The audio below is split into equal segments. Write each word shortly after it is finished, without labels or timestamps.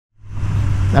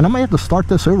And I might have to start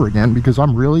this over again because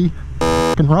I'm really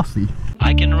f***ing rusty.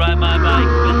 I can ride my bike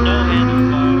with no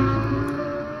handlebars.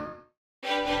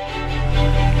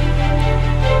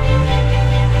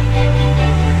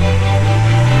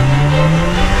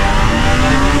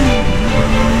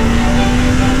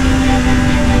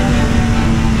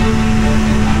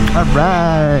 All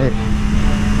right.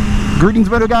 Greetings,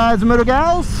 moto guys and moto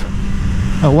gals.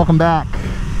 Welcome back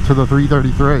to the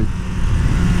 333.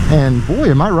 And boy,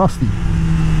 am I rusty.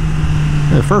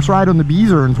 The first ride on the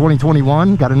Beezer in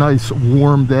 2021. Got a nice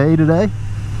warm day today.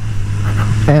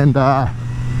 And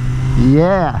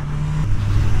yeah.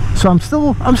 So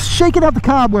I'm shaking out the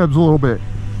cobwebs a little bit.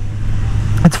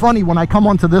 It's funny when I come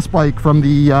onto this bike from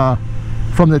the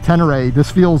Tenere,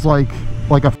 this feels like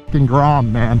a fucking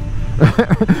Grom, man.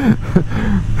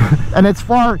 And it's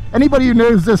far, anybody who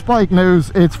knows this bike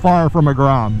knows it's far from a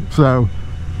Grom. So,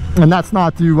 and that's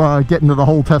not to get into the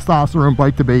whole testosterone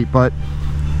bike debate, but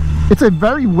it's a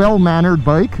very well-mannered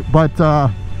bike. But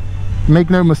make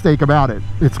no mistake about it,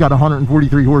 it's got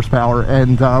 143 horsepower,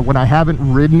 and when I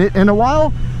haven't ridden it in a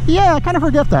while, yeah, I kind of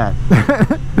forget that.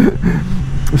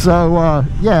 So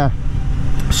yeah,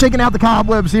 shaking out the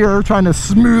cobwebs here, trying to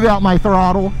smooth out my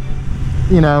throttle.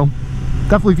 You know,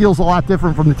 definitely feels a lot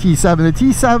different from the T7. The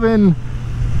T7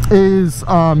 is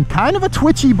kind of a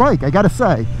twitchy bike, I gotta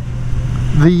say.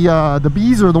 The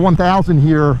Beezer, the 1000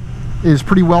 here, is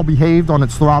pretty well behaved on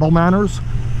its throttle manners.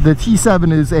 The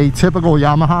T7 is a typical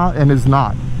Yamaha and is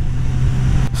not.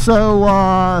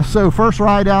 So so first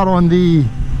ride out on the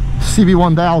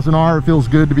CB1000R. It feels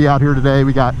good to be out here today.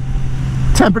 We got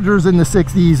temperatures in the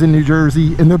 60s in New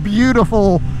Jersey, in the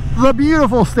beautiful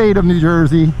state of New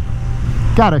Jersey.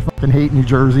 God, I fucking hate New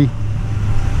Jersey.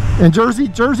 And Jersey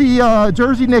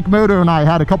Nick Moto and I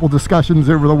had a couple discussions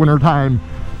over the winter time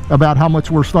about how much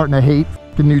we're starting to hate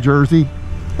fucking New Jersey.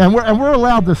 And we're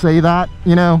allowed to say that,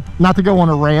 you know, not to go on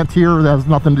a rant here that has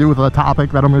nothing to do with the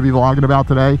topic that I'm going to be vlogging about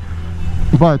today.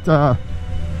 But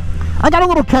I got a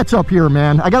little catch up here,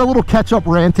 man. I got a little catch up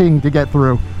ranting to get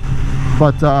through.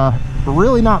 But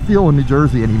really not feeling New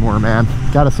Jersey anymore, man.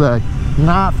 Gotta say,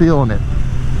 not feeling it.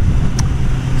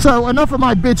 So enough of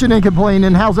my bitching and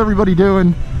complaining. How's everybody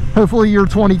doing? Hopefully your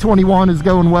 2021 is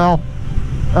going well.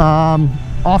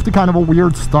 Off to kind of a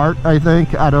weird start, I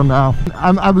think. I don't know.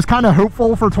 I was kind of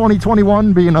hopeful for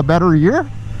 2021 being a better year,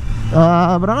 but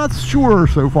I'm not sure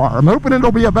so far. I'm hoping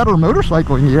it'll be a better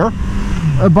motorcycling year.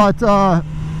 But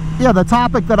yeah, the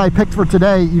topic that I picked for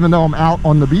today, even though I'm out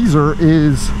on the Beezer,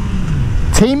 is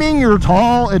taming your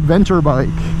tall adventure bike.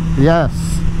 Yes,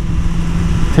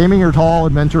 taming your tall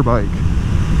adventure bike.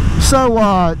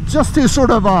 So just to sort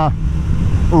of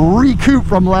recoup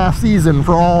from last season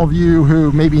for all of you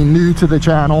who may be new to the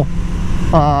channel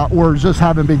or just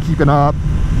haven't been keeping up,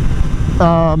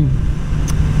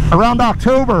 around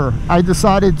October I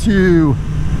decided to,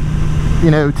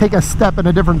 you know, take a step in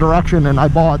a different direction, and I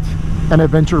bought an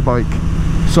adventure bike.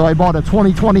 So I bought a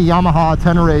 2020 Yamaha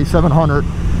Tenere 700,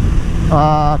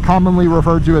 commonly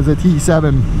referred to as a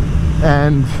T7,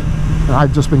 and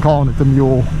I've just been calling it the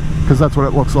Mule because that's what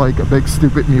it looks like, a big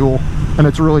stupid mule. And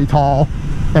it's really tall,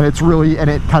 and it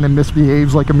kind of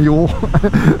misbehaves like a mule.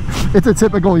 It's a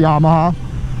typical Yamaha.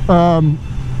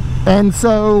 And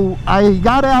so I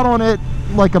got out on it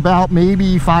like about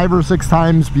maybe 5 or 6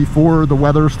 times before the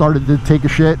weather started to take a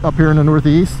shit up here in the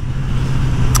Northeast.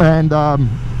 And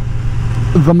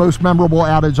the most memorable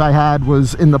outage I had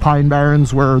was in the Pine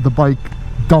Barrens, where the bike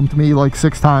dumped me like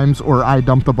 6 times, or I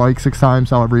dumped the bike 6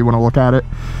 times, however you want to look at it.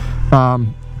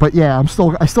 But yeah,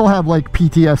 I still have like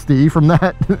PTSD from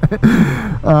that.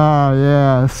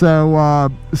 Yeah, so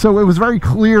it was very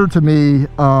clear to me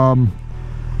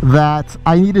that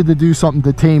I needed to do something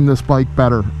to tame this bike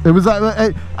better. It was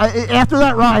after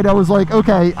that ride, I was like,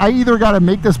 okay, I either got to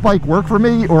make this bike work for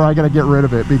me, or I got to get rid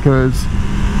of it, because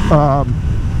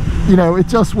you know,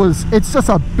 it's just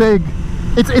a big,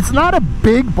 it's not a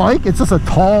big bike, it's just a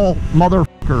tall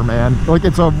motherfucker, man. Like,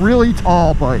 it's a really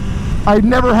tall bike. I've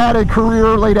never had a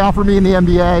career laid out for me in the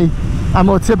NBA. I'm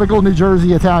a typical New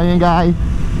Jersey Italian guy.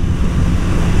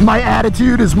 My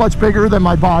attitude is much bigger than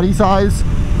my body size.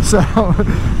 So,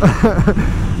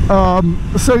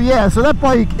 so yeah, so that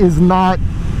bike is not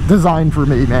designed for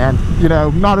me, man. You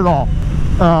know, not at all.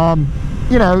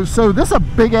 You know, so this is a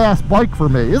big ass bike for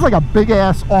me. It's like a big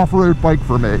ass off-road bike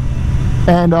for me.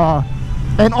 And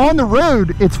on the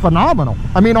road, it's phenomenal.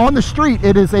 I mean, on the street,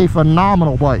 it is a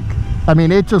phenomenal bike. I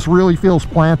mean, it just really feels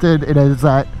planted. It has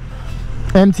that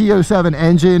MT-07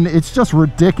 engine. It's just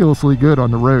ridiculously good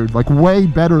on the road, like way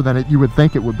better than you would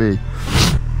think it would be.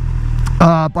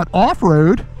 But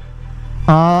off-road,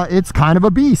 it's kind of a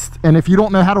beast. And if you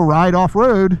don't know how to ride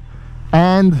off-road,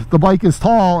 and the bike is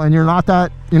tall, and you're not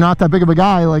that big of a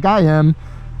guy like I am,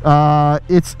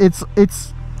 it's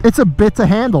a bit to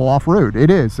handle off-road. It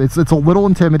is. It's a little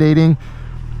intimidating.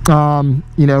 You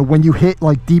know, when you hit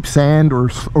like deep sand or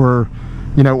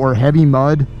you know, or heavy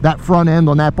mud, that front end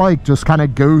on that bike just kind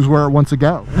of goes where it wants to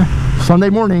go. Sunday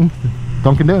morning,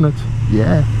 Dunkin' Donuts.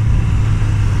 Yeah.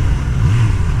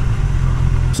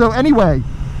 So anyway,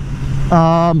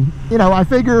 you know, I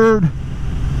figured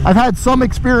I've had some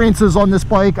experiences on this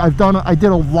bike. I did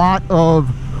a lot of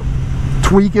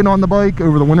tweaking on the bike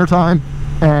over the winter time,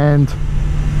 and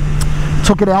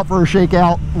took it out for a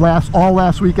shakeout all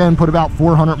last weekend, put about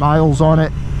 400 miles on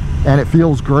it, and it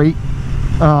feels great.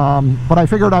 But I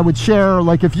figured I would share,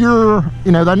 like, if you're,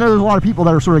 you know, I know there's a lot of people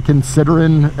that are sort of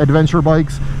considering adventure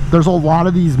bikes. There's a lot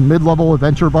of these mid-level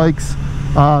adventure bikes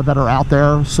that are out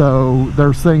there. So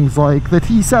there's things like the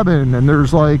T7, and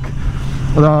there's like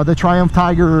the Triumph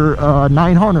Tiger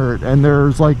 900, and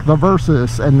there's like the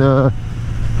Versus, and the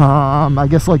I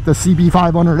guess like the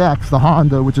CB500X, the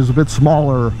Honda, which is a bit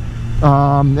smaller,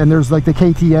 and there's like the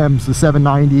KTMs, the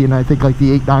 790, and I think like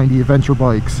the 890 adventure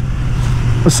bikes.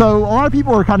 So a lot of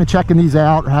people are kind of checking these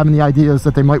out, or having the ideas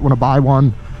that they might want to buy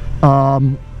one,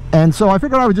 and so I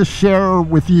figured I would just share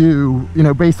with you, you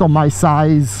know, based on my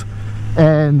size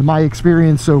and my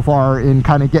experience so far in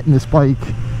kind of getting this bike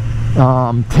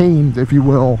tamed, if you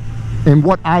will, and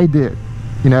what I did.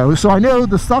 You know, so I know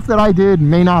the stuff that I did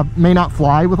may not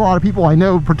fly with a lot of people. I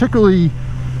know, particularly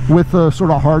with the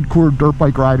sort of hardcore dirt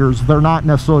bike riders, they're not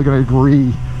necessarily going to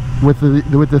agree with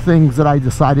the things that I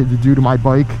decided to do to my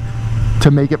bike to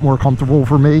make it more comfortable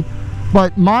for me.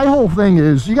 But my whole thing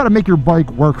is, you got to make your bike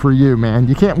work for you, man.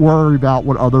 You can't worry about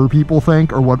what other people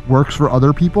think or what works for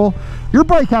other people. Your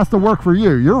bike has to work for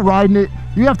you. You're riding it,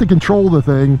 you have to control the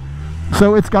thing,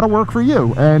 so it's got to work for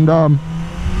you. And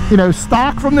you know,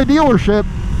 stock from the dealership,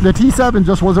 the T7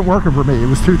 just wasn't working for me. It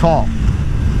was too tall.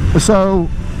 So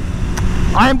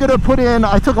I'm gonna put in,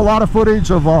 I took a lot of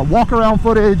footage of walk around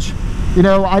footage. You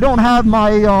know, I don't have my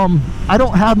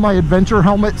adventure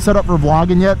helmet set up for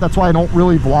vlogging yet. That's why I don't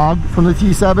really vlog from the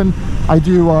T7. I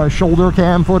do shoulder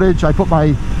cam footage. I put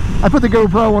the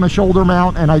GoPro on a shoulder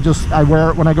mount, and I wear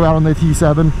it when I go out on the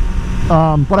T7.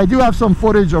 But I do have some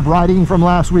footage of riding from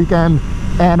last weekend,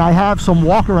 and I have some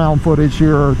walk around footage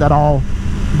here that I'll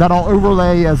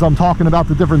overlay as I'm talking about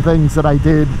the different things that I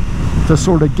did to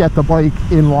sort of get the bike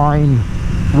in line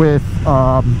with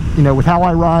you know, with how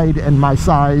I ride and my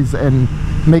size, and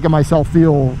making myself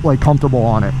feel like comfortable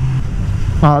on it.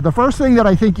 The first thing that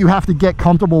I think you have to get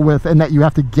comfortable with, and that you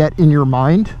have to get in your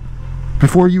mind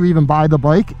before you even buy the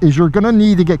bike, is you're gonna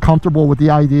need to get comfortable with the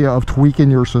idea of tweaking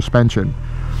your suspension.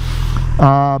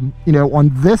 You know,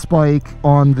 on this bike,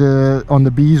 on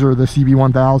the Beezer, the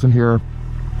CB1000 here,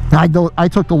 I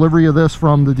took delivery of this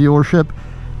from the dealership,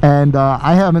 and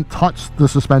I haven't touched the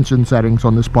suspension settings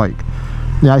on this bike.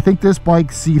 Yeah, I think this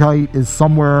bike's seat height is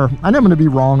somewhere, I know I'm going to be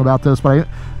wrong about this, but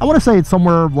I want to say it's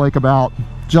somewhere like about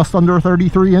just under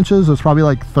 33 inches. It's probably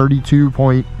like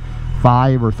 32.5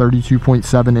 or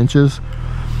 32.7 inches.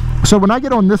 So when I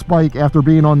get on this bike after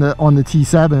being on the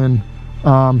T7,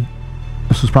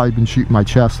 this has probably been shooting my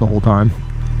chest the whole time.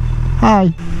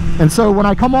 Hi. And so when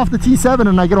I come off the T7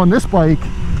 and I get on this bike,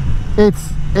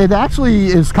 it actually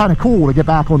is kind of cool to get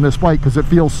back on this bike, because it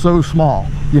feels so small,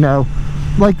 you know.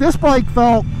 Like, this bike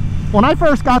felt, when I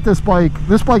first got this bike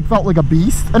felt like a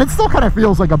beast, and it still kind of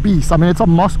feels like a beast. I mean, it's a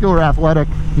muscular, athletic,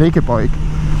 naked bike,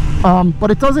 but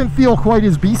it doesn't feel quite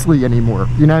as beastly anymore,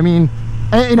 you know what I mean?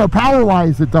 And, you know,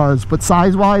 power-wise it does, but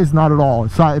size-wise, not at all.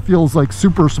 It feels like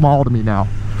super small to me now.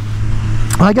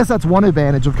 I guess that's one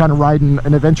advantage of kind of riding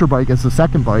an adventure bike as a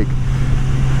second bike.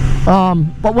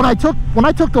 But when I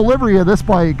took delivery of this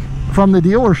bike from the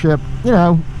dealership, you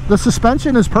know, the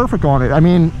suspension is perfect on it. I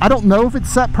mean, I don't know if it's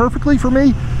set perfectly for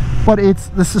me, but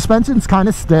the suspension's kind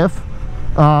of stiff.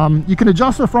 You can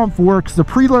adjust the front forks. The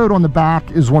preload on the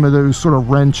back is one of those sort of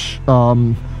wrench,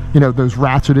 you know, those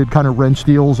ratcheted kind of wrench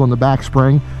deals on the back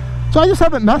spring. So I just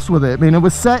haven't messed with it. I mean, it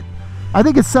was set, I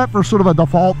think it's set for sort of a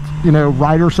default, you know,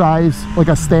 rider size, like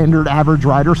a standard average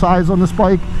rider size on this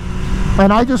bike.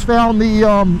 And I just found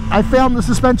the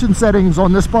suspension settings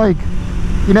on this bike.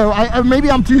 You know, maybe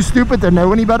I'm too stupid to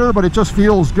know any better, but it just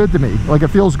feels good to me. Like, it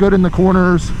feels good in the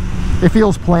corners. It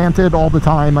feels planted all the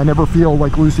time. I never feel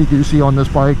like loosey-goosey on this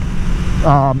bike.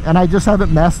 And I just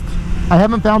haven't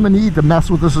found the need to mess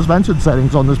with the suspension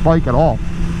settings on this bike at all.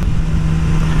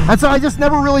 And so I just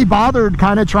never really bothered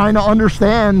kind of trying to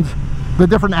understand the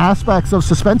different aspects of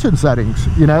suspension settings,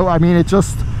 you know? I mean, I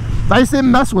just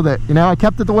didn't mess with it, you know? I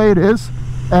kept it the way it is,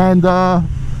 and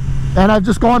I've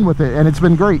just gone with it, and it's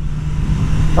been great.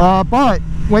 But,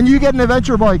 when you get an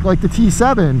adventure bike like the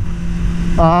T7,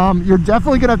 you're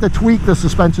definitely gonna have to tweak the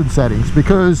suspension settings,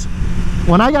 because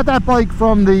when I got that bike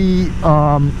from the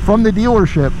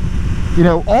dealership, you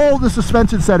know, all the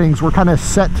suspension settings were kind of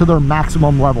set to their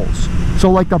maximum levels. So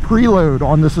like the preload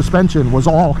on the suspension was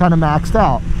all kind of maxed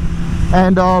out.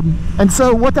 And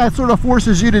so what that sort of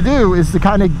forces you to do is to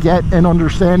kind of get an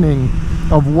understanding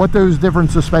of what those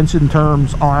different suspension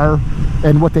terms are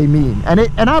and what they mean.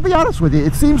 And I'll be honest with you,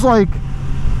 it seems like,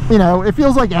 you know, it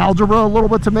feels like algebra a little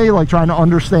bit to me, like trying to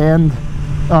understand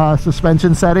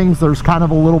suspension settings. There's kind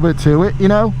of a little bit to it, you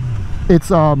know.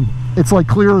 It's like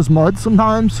clear as mud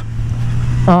sometimes.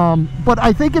 But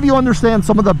I think if you understand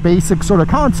some of the basic sort of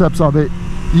concepts of it,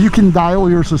 you can dial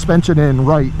your suspension in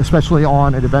right, especially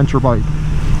on an adventure bike.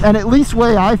 And at least the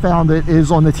way I found it is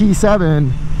on the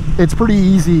T7, it's pretty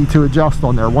easy to adjust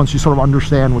on there once you sort of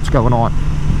understand what's going on.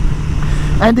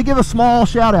 And to give a small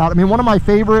shout out, I mean, one of my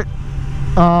favorite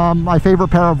pair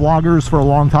of vloggers for a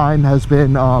long time has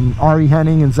been Ari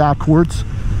Henning and Zach Quartz.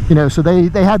 You know, so they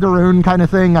had their own kind of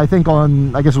thing, I think,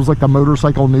 on, I guess it was like the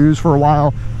Motorcycle News for a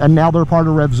while, and now they're part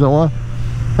of Revzilla.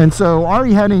 And so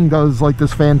Ari Henning does like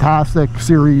this fantastic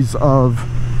series of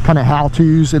kind of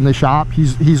how-tos in the shop.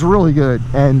 He's really good.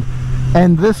 And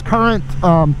this current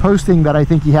posting that I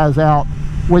think he has out,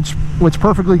 which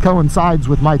perfectly coincides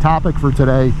with my topic for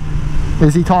today,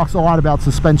 is he talks a lot about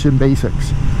suspension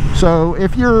basics. So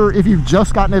if you've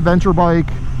just got an adventure bike,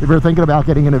 if you're thinking about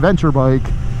getting an adventure bike,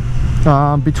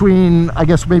 between, I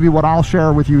guess, maybe what I'll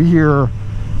share with you here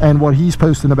and what he's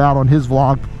posting about on his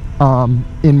vlog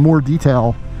in more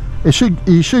detail, it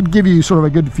should give you sort of a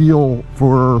good feel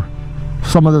for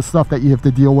some of the stuff that you have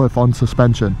to deal with on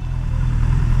suspension.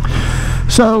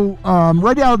 So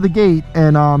right out of the gate,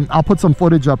 and I'll put some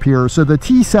footage up here. So the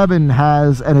T7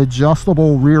 has an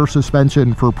adjustable rear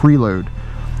suspension for preload,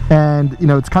 and you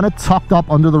know, it's kind of tucked up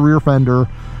under the rear fender.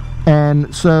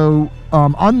 And so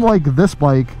unlike this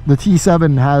bike, the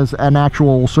T7 has an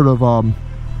actual sort of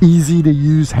easy to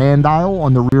use hand dial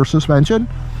on the rear suspension.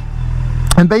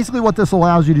 And basically what this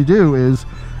allows you to do is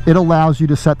it allows you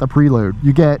to set the preload.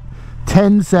 You get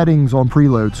 10 settings on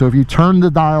preload. So if you turn the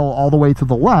dial all the way to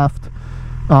the left,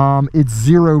 it's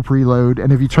 0 preload,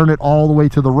 and if you turn it all the way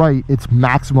to the right, it's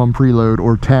maximum preload,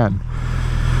 or 10.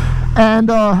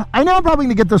 And I know I'm probably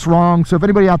going to get this wrong, so if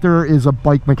anybody out there is a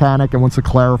bike mechanic and wants to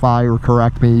clarify or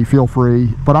correct me, feel free.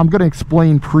 But I'm going to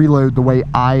explain preload the way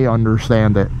I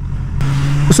understand it.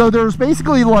 So there's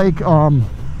basically like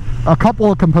a couple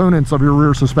of components of your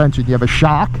rear suspension. You have a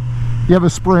shock, you have a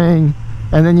spring,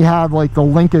 and then you have like the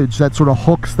linkage that sort of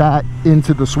hooks that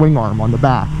into the swing arm on the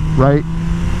back, right?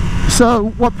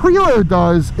 So what preload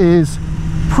does is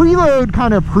preload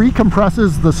kind of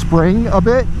pre-compresses the spring a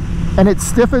bit, and it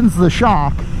stiffens the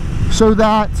shock so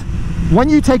that when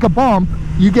you take a bump,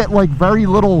 you get like very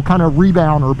little kind of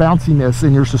rebound or bounciness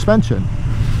in your suspension.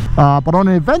 But on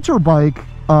an adventure bike,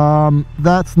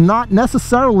 that's not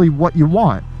necessarily what you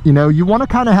want. You know, you want to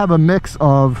kind of have a mix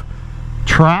of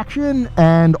traction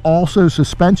and also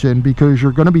suspension, because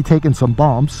you're going to be taking some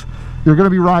bumps, you're going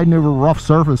to be riding over rough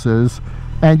surfaces,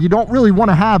 and you don't really want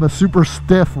to have a super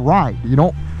stiff ride. You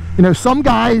don't, you know, some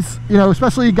guys, you know,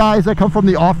 especially guys that come from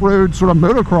the off-road sort of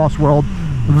motocross world,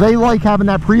 they like having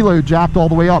that preload jacked all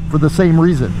the way up for the same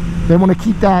reason. They want to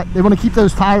keep that, they want to keep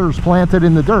those tires planted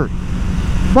in the dirt.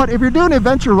 But if you're doing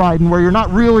adventure riding where you're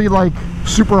not really like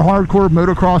super hardcore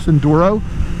motocross enduro,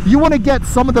 you want to get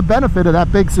some of the benefit of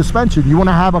that big suspension. You want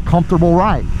to have a comfortable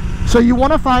ride. So you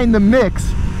want to find the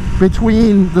mix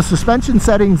between the suspension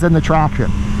settings and the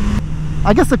traction.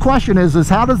 I guess the question is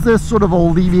how does this sort of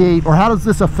alleviate, or how does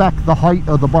this affect the height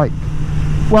of the bike?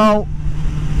 Well,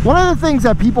 one of the things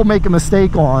that people make a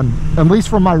mistake on, at least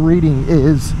from my reading,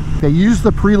 is they use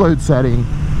the preload setting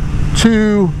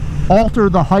to alter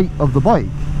the height of the bike.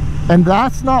 And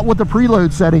that's not what the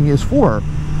preload setting is for.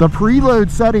 The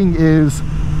preload setting is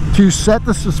to set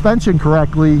the suspension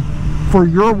correctly for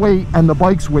your weight and the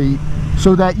bike's weight,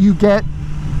 so that you get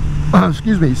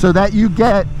excuse me, so that you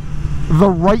get the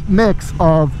right mix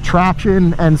of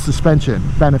traction and suspension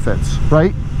benefits,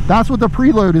 right? That's what the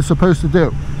preload is supposed to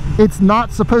do. It's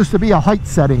not supposed to be a height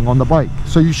setting on the bike,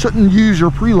 so you shouldn't use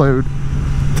your preload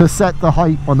to set the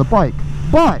height on the bike.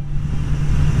 But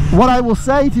what I will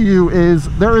say to you is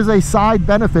there is a side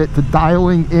benefit to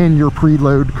dialing in your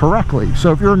preload correctly.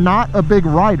 So if you're not a big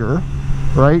rider,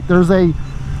 right, there's a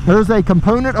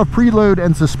component of preload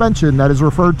and suspension that is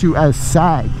referred to as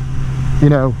sag. You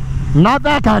know, not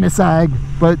that kind of sag,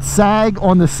 but sag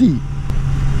on the seat.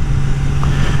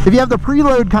 If you have the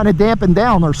preload kind of dampened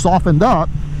down or softened up,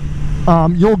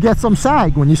 you'll get some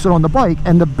sag when you sit on the bike.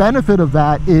 And the benefit of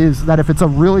that is that if it's a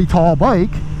really tall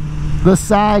bike, the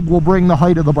sag will bring the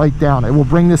height of the bike down. It will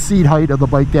bring the seat height of the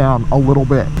bike down a little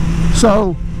bit.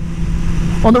 So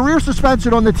on the rear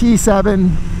suspension on the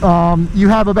T7, you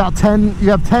have about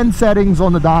 10 settings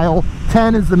on the dial.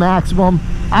 10 is the maximum.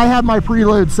 I have my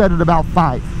preload set at about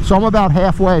 5, so I'm about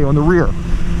halfway on the rear.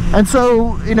 And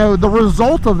so, you know, the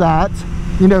result of that,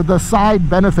 you know, the side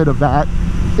benefit of that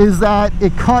is that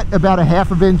it cut about a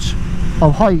 ½ inch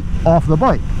of height off the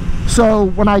bike. So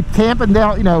when I tampened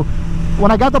down, you know,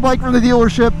 when I got the bike from the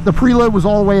dealership, the preload was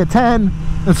all the way at 10,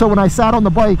 and so when I sat on the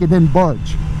bike, it didn't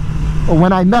budge.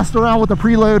 When I messed around with the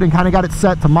preload and kind of got it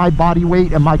set to my body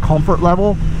weight and my comfort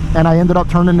level, and I ended up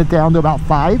turning it down to about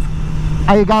 5,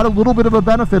 I got a little bit of a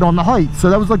benefit on the height. So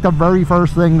that was like the very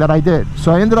first thing that I did.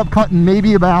 So I ended up cutting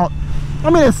maybe about,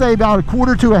 I'm going to say about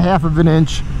 1/4 to a ½ of an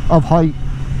inch of height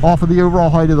off of the overall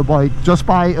height of the bike just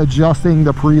by adjusting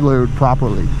the preload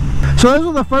properly. So those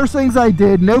are the first things I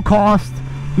did. No cost,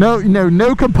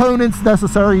 no components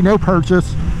necessary, no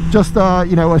purchase, just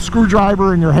you know, a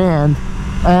screwdriver in your hand.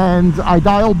 And I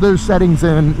dialed those settings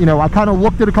in. You know, I kind of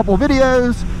looked at a couple of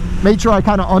videos, made sure I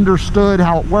kind of understood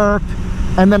how it worked,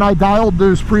 and then I dialed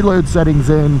those preload settings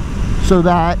in so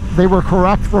that they were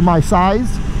correct for my size.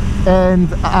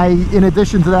 And in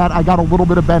addition to that, I got a little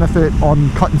bit of benefit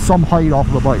on cutting some height off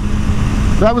of the bike.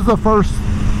 So that was the first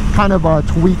kind of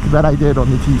tweak that I did on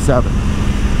the T7.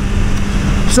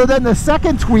 So then the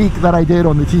second tweak that I did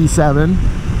on the T7,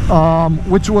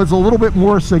 which was a little bit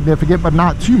more significant but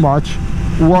not too much,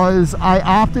 was I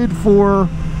opted for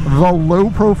the low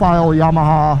profile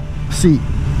Yamaha seat.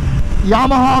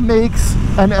 Yamaha makes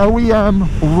an OEM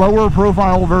lower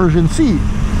profile version seat,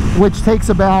 which takes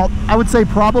about, I would say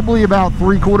probably about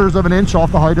 3/4 of an inch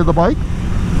off the height of the bike.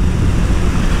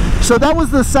 So that was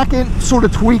the second sort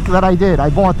of tweak that I did. I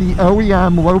bought the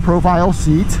OEM low profile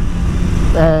seat,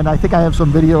 and I think I have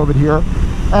some video of it here.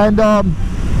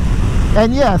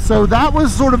 And yeah, so that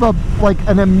was sort of like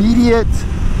an immediate,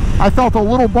 I felt a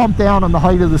little bump down on the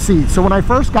height of the seat. So when I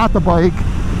first got the bike,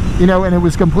 you know, and it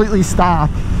was completely stock,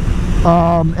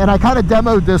 and I kind of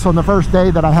demoed this on the first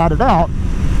day that I had it out,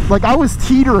 like I was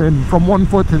teetering from one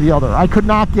foot to the other. I could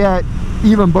not get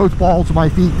even both balls of my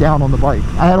feet down on the bike.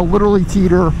 I had to literally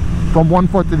teeter from one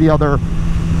foot to the other.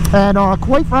 And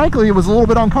quite frankly, it was a little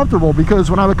bit uncomfortable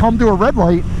because when I would come to a red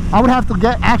light, I would have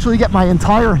to actually get my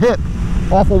entire hip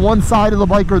off of one side of the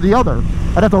bike or the other.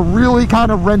 I'd have to really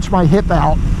kind of wrench my hip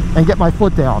out and get my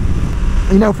foot down.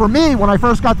 You know, for me, when I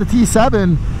first got the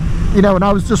T7, you know, and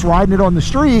I was just riding it on the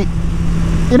street,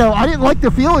 you know, I didn't like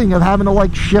the feeling of having to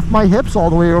like shift my hips all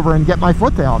the way over and get my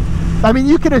foot down. I mean,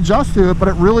 you can adjust to it, but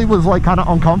it really was like kind of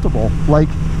uncomfortable. Like,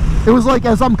 it was like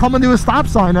as I'm coming to a stop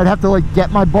sign, I'd have to like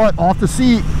get my butt off the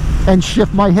seat and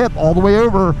shift my hip all the way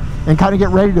over and kind of get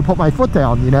ready to put my foot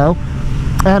down, you know?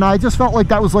 And I just felt like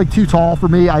that was like too tall for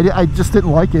me. I just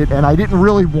didn't like it, and I didn't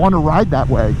really want to ride that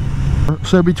way.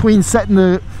 So between setting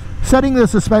the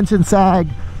suspension sag,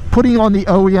 putting on the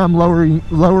OEM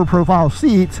lower profile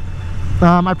seat,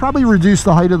 I probably reduced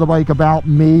the height of the bike about,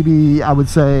 maybe I would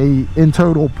say in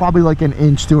total, probably like 1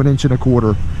 inch to 1.25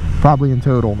 inches, probably in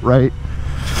total, right?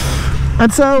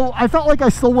 And so I felt like I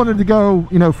still wanted to go,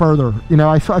 you know, further. You know,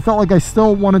 I felt like I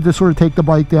still wanted to sort of take the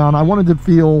bike down. I wanted to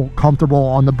feel comfortable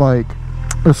on the bike.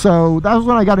 So that was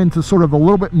when I got into sort of a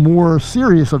little bit more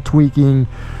serious of tweaking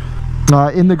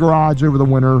in the garage over the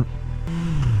winter.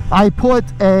 I put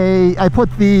the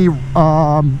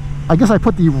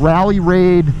Rally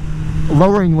Raid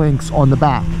lowering links on the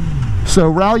back. So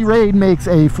Rally Raid makes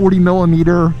a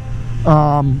 40mm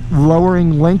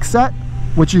lowering link set,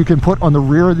 which you can put on the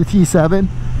rear of the T7,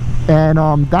 and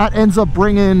that ends up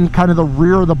bringing kind of the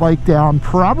rear of the bike down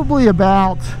probably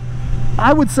about,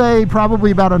 I would say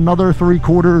probably about another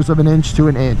 3/4 of an inch to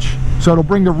 1 inch. So it'll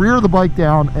bring the rear of the bike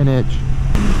down 1 inch.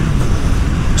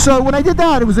 So when I did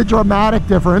that, it was a dramatic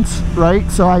difference, right?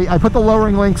 So I put the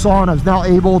lowering links on. I was now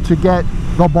able to get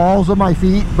the balls of my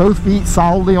feet, both feet,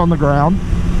 solidly on the ground.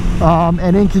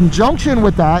 And in conjunction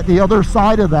with that, the other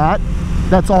side of that,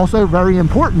 that's also very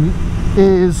important,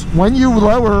 is when you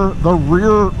lower the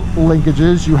rear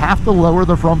linkages, you have to lower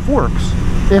the front forks.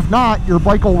 If not, your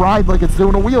bike will ride like it's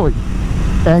doing a wheelie,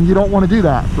 and you don't want to do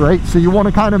that, right? So you want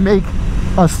to kind of make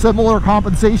a similar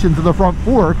compensation to the front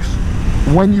forks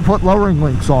when you put lowering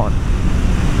links on.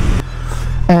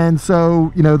 And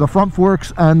so, you know, the front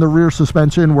forks and the rear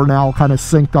suspension were now kind of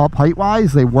synced up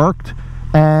height-wise. They worked,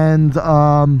 and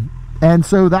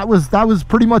so that was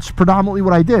pretty much predominantly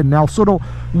what I did. Now, sort of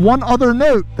one other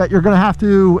note that you're going to have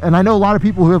to, and I know a lot of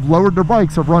people who have lowered their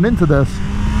bikes have run into this,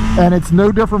 and it's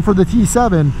no different for the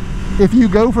T7, if you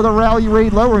go for the Rally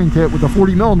Raid lowering kit with the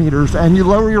 40 millimeters and you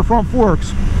lower your front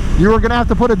forks, you are going to have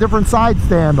to put a different side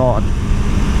stand on.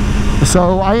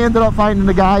 So I ended up finding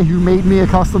a guy who made me a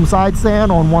custom side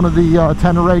stand on one of the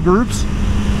Tenere groups.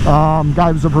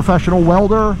 Guy was a professional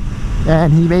welder,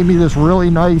 and he made me this really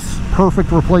nice,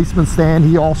 perfect replacement stand.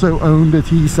 He also owned a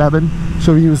T7,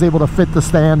 so he was able to fit the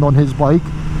stand on his bike.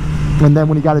 And then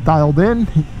when he got it dialed in,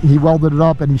 he welded it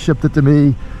up and he shipped it to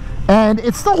me. And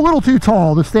it's still a little too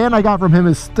tall. The stand I got from him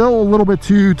is still a little bit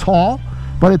too tall,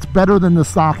 but it's better than the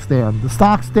stock stand. The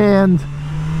stock stand,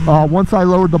 once I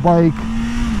lowered the bike,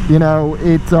 you know,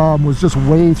 it was just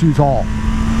way too tall.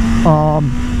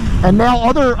 And now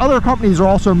other companies are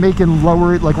also making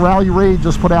lower, like Rally Raid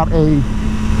just put out a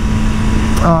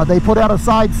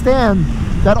side stand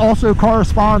that also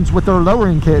corresponds with their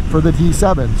lowering kit for the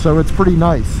T7, so it's pretty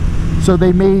nice. So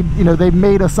they made, you know, they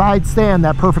made a side stand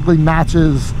that perfectly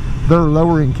matches their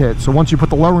lowering kit. So once you put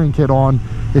the lowering kit on,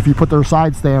 if you put their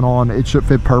side stand on, it should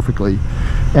fit perfectly.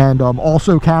 And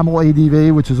also Camel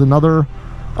ADV, which is another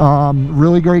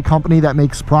really great company that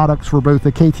makes products for both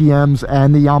the KTMs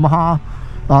and the Yamaha.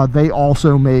 They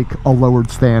also make a lowered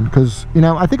stand, because, you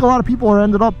know, I think a lot of people are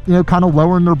ended up, you know, kind of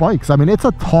lowering their bikes. I mean, it's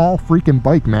a tall freaking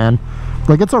bike, man.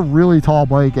 Like, it's a really tall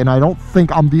bike, and I don't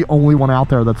think I'm the only one out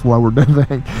there that's lowered the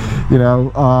thing, you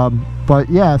know. But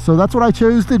yeah, so that's what I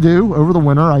chose to do over the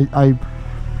winter.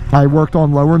 I worked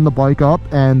on lowering the bike up,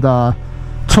 and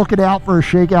took it out for a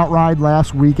shakeout ride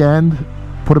last weekend.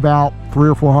 Put about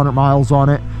 300 or 400 miles on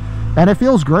it, and it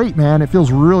feels great, man. It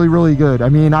feels really, really good. I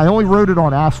mean, I only rode it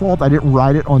on asphalt. I didn't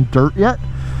ride it on dirt yet.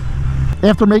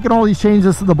 After making all these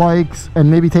changes to the bikes and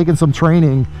maybe taking some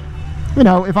training, you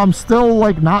know, if I'm still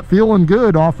like not feeling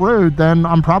good off-road, then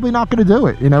I'm probably not going to do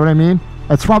it. You know what I mean?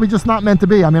 It's probably just not meant to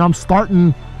be. I mean, I'm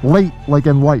starting late, like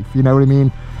in life, you know what I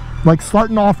mean? Like,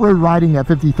 starting off-road riding at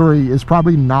 53 is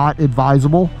probably not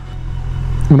advisable.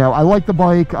 You know, I like the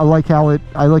bike. I like how it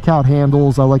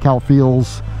handles. I like how it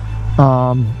feels.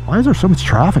 Why is there so much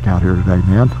traffic out here today,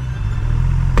 man?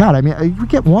 God, I mean, we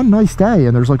get one nice day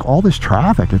and there's like all this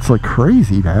traffic. It's like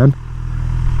crazy, man.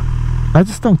 I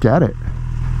just don't get it.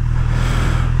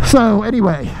 So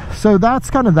anyway, so that's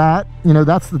kind of that. You know,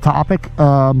 that's the topic.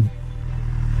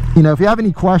 You know, if you have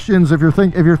any questions, if you're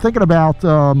thinking about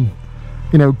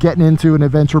you know, getting into an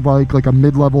adventure bike, like a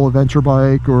mid-level adventure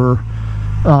bike, or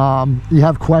you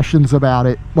have questions about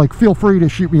it, like, feel free to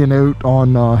shoot me a note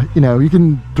on you know, you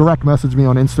can direct message me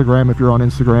on Instagram if you're on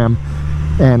Instagram,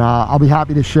 and I'll be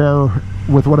happy to share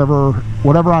with whatever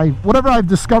I've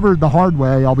discovered the hard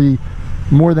way. I'll be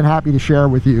more than happy to share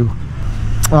with you.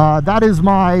 That is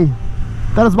my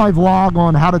vlog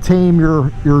on how to tame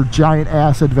your giant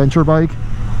ass adventure bike,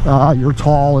 your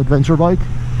tall adventure bike.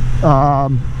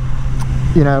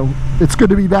 You know, it's good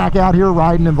to be back out here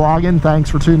riding and vlogging. Thanks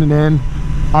for tuning in.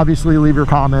 Obviously, leave your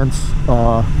comments.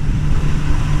 Call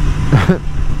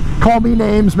me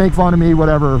names, make fun of me,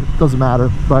 whatever. Doesn't matter.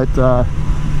 But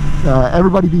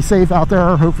everybody be safe out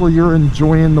there. Hopefully you're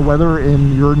enjoying the weather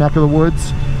in your neck of the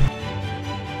woods.